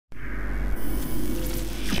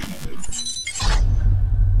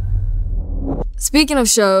Speaking of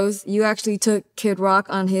shows, you actually took Kid Rock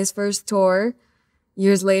on his first tour.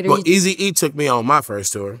 Years later. Well, Eazy-E took me on my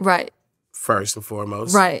first tour. Right. First and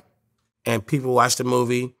foremost. Right. And people watched the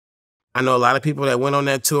movie. I know a lot of people that went on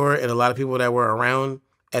that tour and a lot of people that were around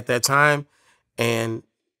at that time. And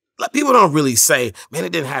people don't really say, man,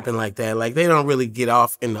 it didn't happen like that. Like, they don't really get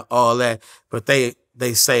off into all that. But they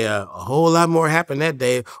say a whole lot more happened that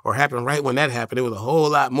day or happened right when that happened. There was a whole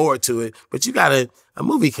lot more to it. But a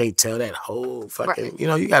movie can't tell that whole fucking, right.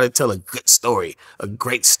 You got to tell a good story, a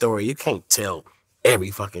great story. You can't tell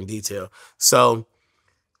every fucking detail. So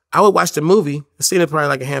I would watch the movie. I've seen it probably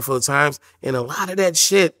like a handful of times. And a lot of that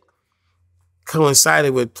shit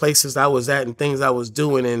coincided with places I was at and things I was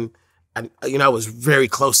doing. And, I was very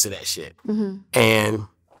close to that shit. Mm-hmm. And,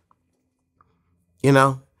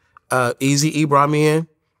 Eazy-E brought me in,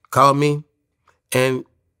 called me, and,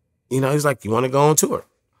 he's like, you want to go on tour?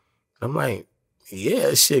 I'm like,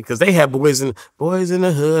 yeah, shit, because they had boys in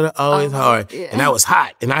the hood are always hard. Yeah. And I was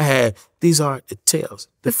hot. And I had, these are the tales,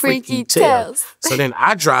 the freaky tales. So then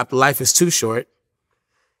I dropped Life is Too Short,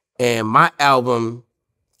 and my album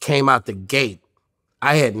came out the gate.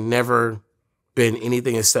 I had never been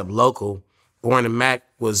anything except local. Born and Mac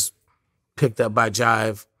was picked up by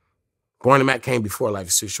Jive. Born and Mac came before Life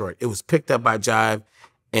is Too Short. It was picked up by Jive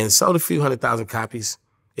and sold a few 100,000 copies.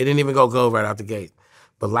 It didn't even go right out the gate.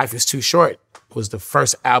 But Life is Too Short was the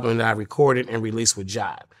first album that I recorded and released with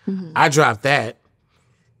Jive. Mm-hmm. I dropped that.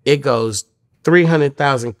 It goes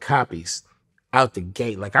 300,000 copies out the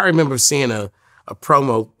gate. Like, I remember seeing a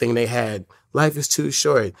promo thing they had, Life is Too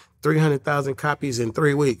Short, 300,000 copies in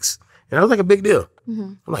 3 weeks. And that was like a big deal.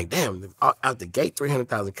 Mm-hmm. I'm like, damn, out the gate,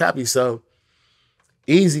 300,000 copies. So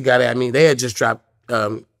Eazy got it. I mean, they had just dropped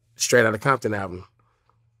Straight Outta Compton album.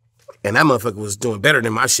 And that motherfucker was doing better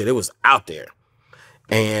than my shit. It was out there.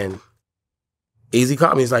 And Eazy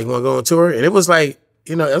called me. He's like, you want to go on tour? And it was like,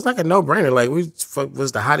 it was like a no-brainer. Like, we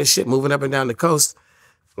was the hottest shit moving up and down the coast.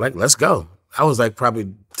 Like, let's go. I was like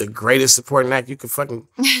probably the greatest supporting act you could fucking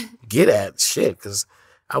get at. Shit, because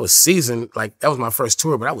I was seasoned. Like, that was my first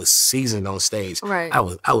tour, but I was seasoned on stage. Right.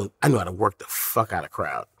 I knew how to work the fuck out of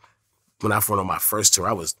crowd. When I went on my first tour,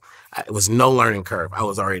 it was no learning curve. I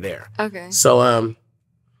was already there. Okay. So,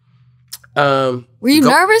 were you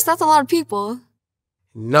nervous? That's a lot of people.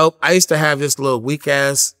 Nope. I used to have this little weak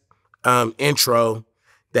ass intro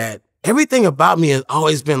that everything about me has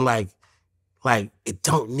always been like it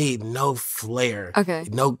don't need no flair. Okay.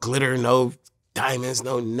 No glitter, no diamonds,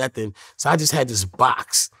 no nothing. So I just had this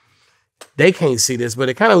box. They can't see this, but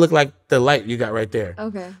it kind of looked like the light you got right there.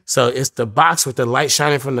 Okay. So it's the box with the light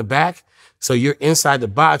shining from the back. So you're inside the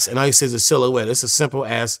box and all you see is a silhouette. It's a simple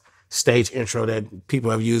ass stage intro that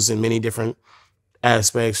people have used in many different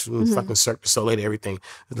aspects, from fucking Cirque du Soleil to everything.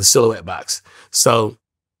 The silhouette box. So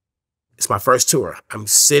it's my first tour. I'm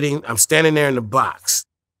standing there in the box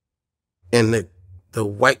and the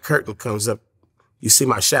white curtain comes up. You see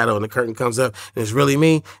my shadow and the curtain comes up and it's really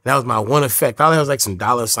me. That was my one effect. All I had was like some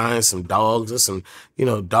dollar signs, some dogs, or some,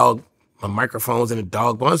 my microphones and a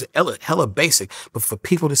dog bones. Hella basic. But for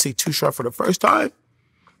people to see Too Short for the first time,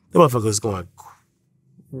 the motherfucker was going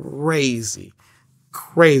crazy.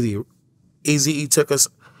 Eazy-E took us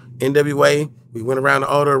N.W.A. We went around to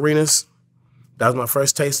all the arenas. That was my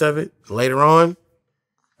first taste of it. Later on,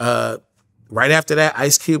 right after that,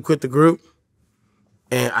 Ice Cube quit the group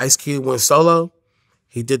and Ice Cube went solo.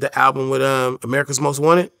 He did the album with America's Most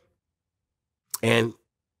Wanted. And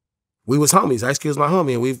we was homies. Ice Cube was my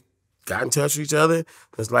homie. And we've got in touch with each other.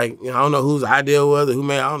 It's like, I don't know whose idea was or who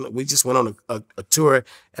made it. I don't know. We just went on a tour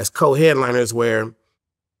as co-headliners where a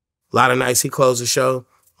lot of nights he closed the show.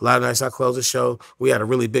 A lot of nights I closed the show. We had a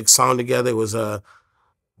really big song together. It was a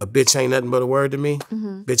Bitch Ain't Nothing But a Word to Me.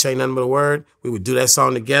 Mm-hmm. Bitch Ain't Nothing But a Word. We would do that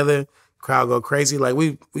song together. Crowd go crazy. Like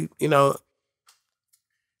we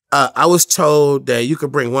I was told that you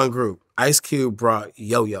could bring one group. Ice Cube brought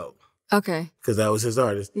Yo-Yo. Okay. Because that was his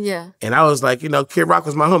artist. Yeah. And I was like, Kid Rock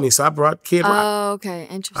was my homie, so I brought Kid Rock. Oh, okay.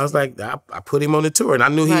 Interesting. I was like, I put him on the tour, and I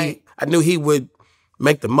knew he would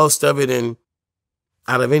make the most of it. And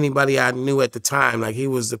out of anybody I knew at the time, like he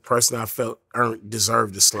was the person I felt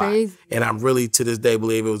deserved the slot. Crazy. And I'm really to this day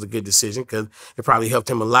believe it was a good decision because it probably helped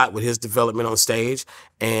him a lot with his development on stage.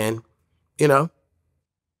 And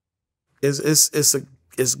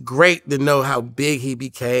it's great to know how big he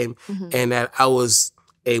became and that I was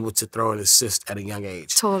able to throw an assist at a young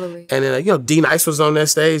age. Totally. And then, D-Nice was on that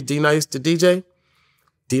stage. D-Nice, the DJ.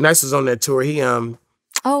 D-Nice was on that tour. He, oh,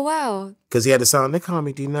 wow. Because he had the song, They Call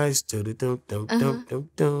Me D-Nice. He had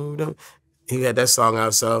that song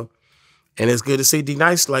out, so. And it's good to see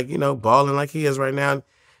D-Nice, balling like he is right now.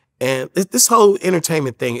 And this whole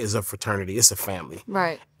entertainment thing is a fraternity. It's a family.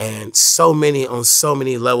 Right. And so many on so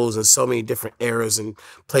many levels and so many different eras and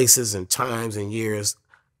places and times and years.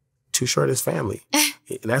 Too Short is family.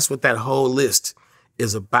 And that's what that whole list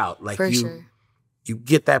is about. Like you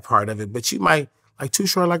get that part of it, but you might, like Too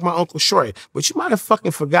Short, like my Uncle Short, but you might have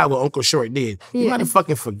fucking forgot what Uncle Short did. You might have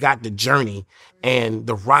fucking forgot the journey and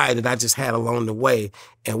the ride that I just had along the way.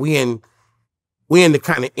 And we in the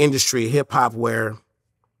kind of industry, hip hop, where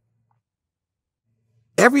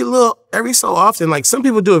every so often, like some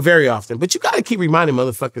people do it very often, but you gotta keep reminding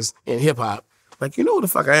motherfuckers in hip hop, like, you know who the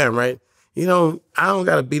fuck I am, right? I don't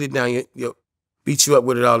gotta beat it down, beat you up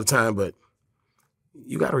with it all the time, but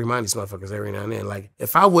you gotta remind these motherfuckers every now and then. Like,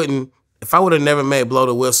 if I would have never made Blow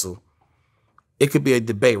the Whistle, it could be a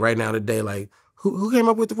debate right now today, like, who came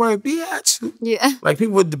up with the word bitch? Yeah. Like,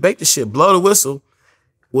 people would debate the shit. Blow the Whistle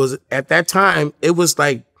was, at that time, it was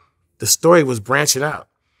like the story was branching out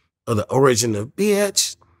of the origin of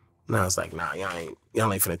bitch. Now it's like, nah, y'all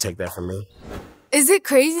ain't finna take that from me. Is it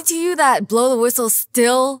crazy to you that Blow the Whistle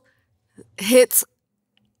still hits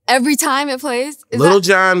every time it plays? Lil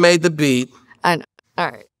Jon made the beat. I know.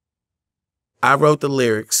 All right. I wrote the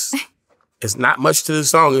lyrics. It's not much to the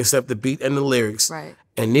song except the beat and the lyrics. Right.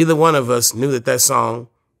 And neither one of us knew that song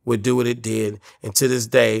would do what it did. And to this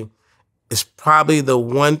day, it's probably the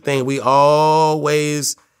one thing we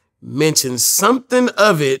always mention something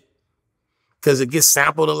of it, because it gets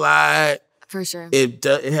sampled a lot. For sure. It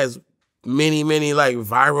has many, many like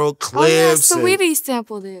viral clips. Oh yeah, Saweetie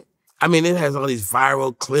sampled it. I mean, it has all these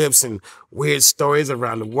viral clips and weird stories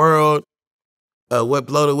around the world. What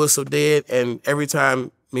Blow the Whistle did, and every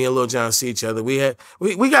time me and Lil Jon see each other, we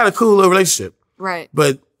got a cool little relationship. Right.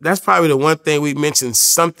 But that's probably the one thing we mention,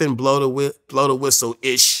 something Blow the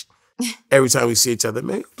Whistle-ish every time we see each other.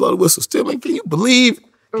 Man, Blow the Whistle still, man, can you believe?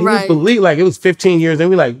 Can you believe, like, it was 15 years and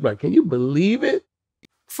we like, can you believe it?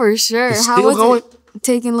 For sure. It's How still was going? it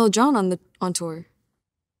taking Lil Jon on tour?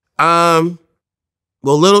 Well,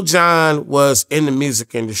 Lil Jon was in the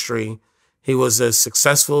music industry. He was a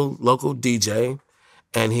successful local DJ,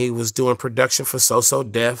 and he was doing production for So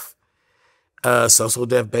Def, So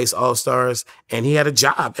Def Bass All Stars, and he had a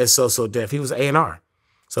job at So Def. He was A&R.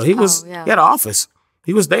 So he was, he had an office.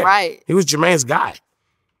 He was there. Right. He was Jermaine's guy.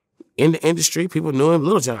 In the industry, people knew him,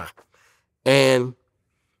 Lil Jon. And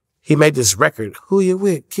he made this record, Who You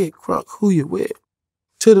With, Kid Crunk, Who You With,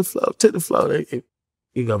 to the flow.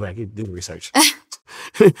 You go back, you do the research.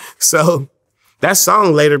 So that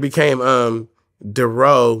song later became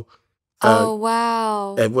Dero. Oh,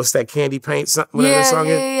 wow. What's that, Candy Paint? Whatever that song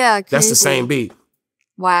is? Yeah. That's the same beat.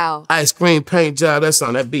 Wow. Ice Cream Paint Job, that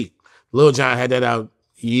song, that beat. Lil Jon had that out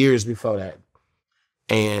years before that.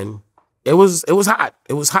 And it was hot.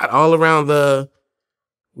 It was hot all around the,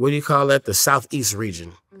 what do you call that? The Southeast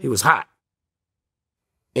region. He was hot.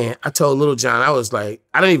 And I told Lil Jon, I was like,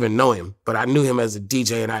 I didn't even know him, but I knew him as a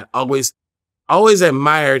DJ, and I always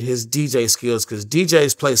admired his DJ skills, because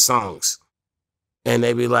DJs play songs and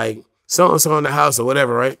they be like, so-and-so in the house or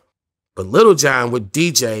whatever, right? But Lil Jon would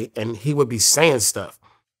DJ and he would be saying stuff.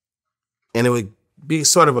 And it would be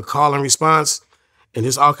sort of a call and response and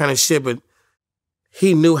just all kind of shit, but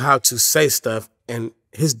he knew how to say stuff, and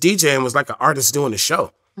his DJing was like an artist doing the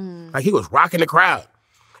show. Like, he was rocking the crowd.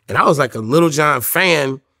 And I was like a Lil Jon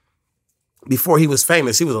fan before he was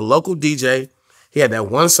famous. He was a local DJ. He had that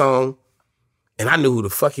one song, and I knew who the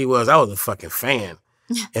fuck he was. I was a fucking fan.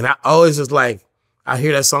 And I always was like, I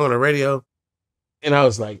hear that song on the radio, and I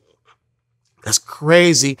was like, that's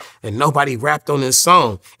crazy. And nobody rapped on this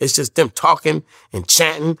song. It's just them talking and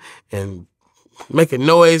chanting and making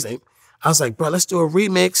noise. And I was like, bro, let's do a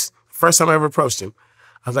remix. First time I ever approached him.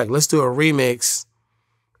 I was like, let's do a remix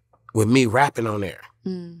with me rapping on there.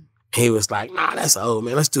 He was like, nah, that's old,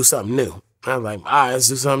 man. Let's do something new. I was like, all right, let's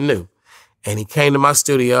do something new. And he came to my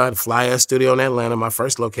studio, the Fly-Ass studio in Atlanta, my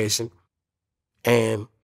first location. And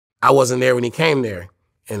I wasn't there when he came there.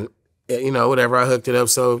 And, whatever, I hooked it up.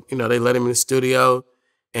 So, they let him in the studio,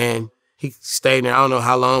 and he stayed there, I don't know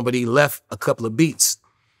how long, but he left a couple of beats.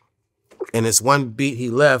 And this one beat he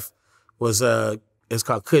left was, it's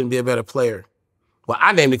called Couldn't Be a Better Player. Well,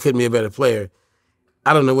 I named it Couldn't Be a Better Player.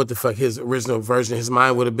 I don't know what the fuck his original version of his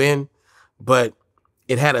mind would have been, but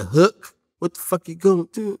it had a hook. What the fuck you gonna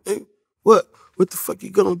do? Hey, what? What the fuck you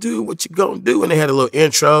gonna do? What you gonna do? And they had a little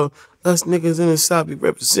intro. Us niggas in the South be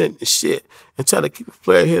representing the shit and try to keep a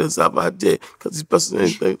player hitters off our dick because he's busting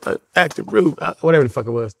anything, like acting rude, whatever the fuck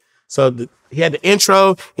it was. So he had the intro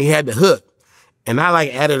and he had the hook. And I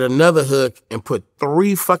like added another hook and put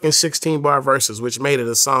 3 fucking 16-bar verses, which made it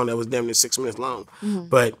a song that was damn near 6 minutes long.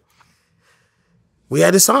 But we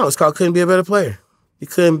had this song. It's called Couldn't Be a Better Player. You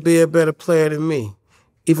couldn't be a better player than me.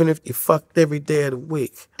 Even if you fucked every day of the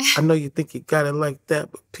week. I know you think you got it like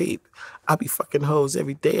that, but peep, I be fucking hoes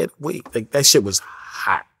every day of the week. Like, that shit was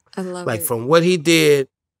hot. I love like, it. from what he did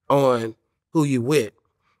on Who You With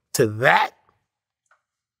to that,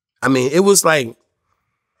 I mean, it was like,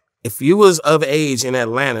 if you was of age in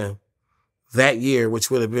Atlanta that year,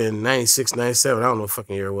 which would have been 96, 97, I don't know what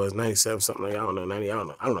fucking year it was, 97, something like, I don't know, 90, I don't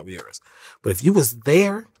know what year it was. But if you was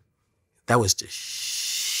there, that was just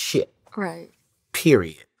shit. Right.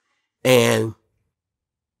 Period. And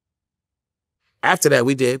after that,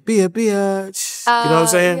 we did Be a Bitch. You know what I'm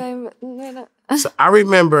saying? Yeah, So I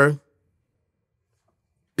remember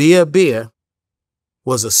Be a Beer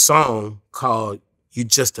was a song called You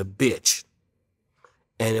Just a Bitch.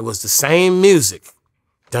 And it was the same music.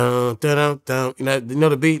 Dun, dun, dun, dun. You know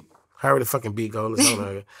the beat? However the fucking beat goes.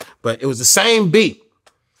 But it was the same beat.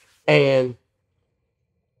 And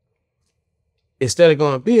instead of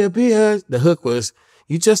going, Be a Bitch, the hook was,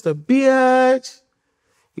 You just a bitch.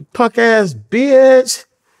 You punk ass bitch.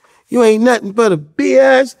 You ain't nothing but a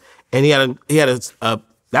bitch. And he had a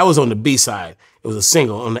that was on the B side. It was a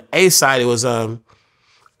single. On the A side, it was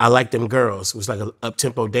I Like Them Girls. It was like an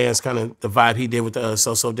up-tempo dance, kind of the vibe he did with the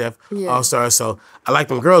So Def All-Stars. So I Like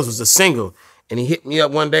Them Girls was a single. And he hit me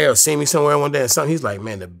up one day or seen me somewhere one day or something. He's like,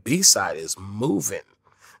 man, the B side is moving.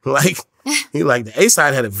 Like, he like, the A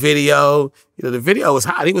side had a video. You know, the video was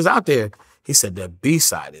hot. He was out there. He said, the B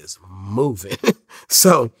side is moving.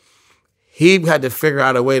 So he had to figure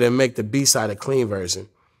out a way to make the B side a clean version.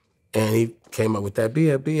 And he came up with that Be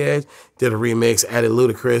a Bitch, did a remix, added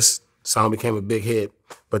Ludacris. Song became a big hit.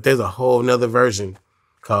 But there's a whole nother version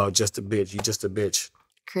called Just a Bitch. You Just a Bitch.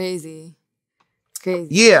 Crazy. Crazy.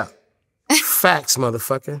 Yeah. Facts,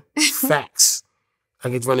 motherfucker. Facts. I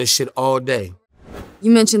could run this shit all day.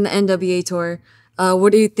 You mentioned the N.W.A tour.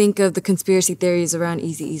 What do you think of the conspiracy theories around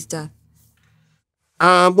Eazy-E's death?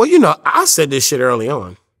 Well, you know, I said this shit early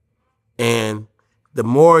on. And the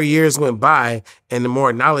more years went by and the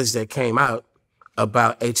more knowledge that came out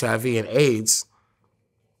about HIV and AIDS,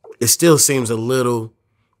 it still seems a little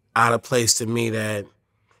out of place to me that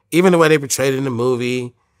even the way they portrayed it in the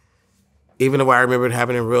movie, even the way I remember it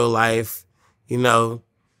happening in real life, you know,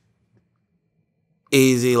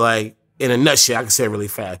 Eazy, like, in a nutshell, I can say it really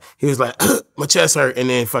fast. He was like, my chest hurt, and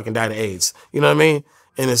then fucking died of AIDS. You know what I mean?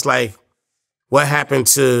 And it's like, what happened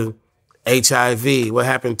to HIV? What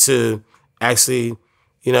happened to actually,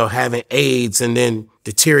 you know, having AIDS and then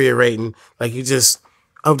deteriorating? Like, you just,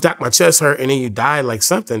 oh, doc, my chest hurt, and then you died. Like,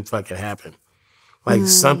 something fucking happened. Like,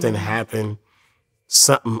 something happened.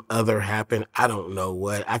 Something other happened. I don't know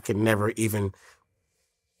what. I could never even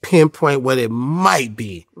pinpoint what it might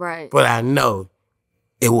be. Right. But I know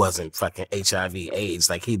it wasn't fucking HIV AIDS.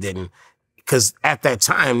 Like, he didn't, because at that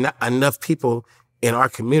time, not enough people in our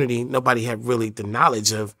community, nobody had really the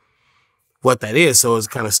knowledge of what that is. So it's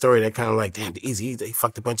kind of story that kind of like, damn, Eazy, they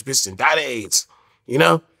fucked a bunch of bitches and died of AIDS, you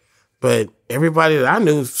know? But everybody that I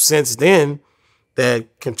knew since then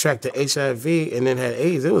that contracted HIV and then had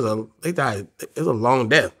AIDS, they died. It was a long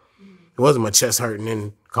death. It wasn't my chest hurting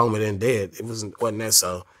and coma then dead. It wasn't that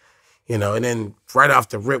so. You know, and then right off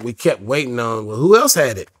the rip, we kept waiting on, well, who else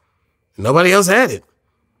had it? Nobody else had it.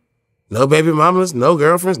 No baby mamas, no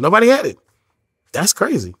girlfriends, nobody had it. That's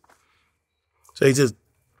crazy. So you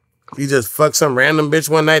just fucked some random bitch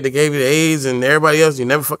one night that gave you the AIDS and everybody else, you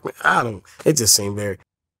never fucked me. It just seemed very.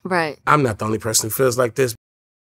 Right. I'm not the only person who feels like this.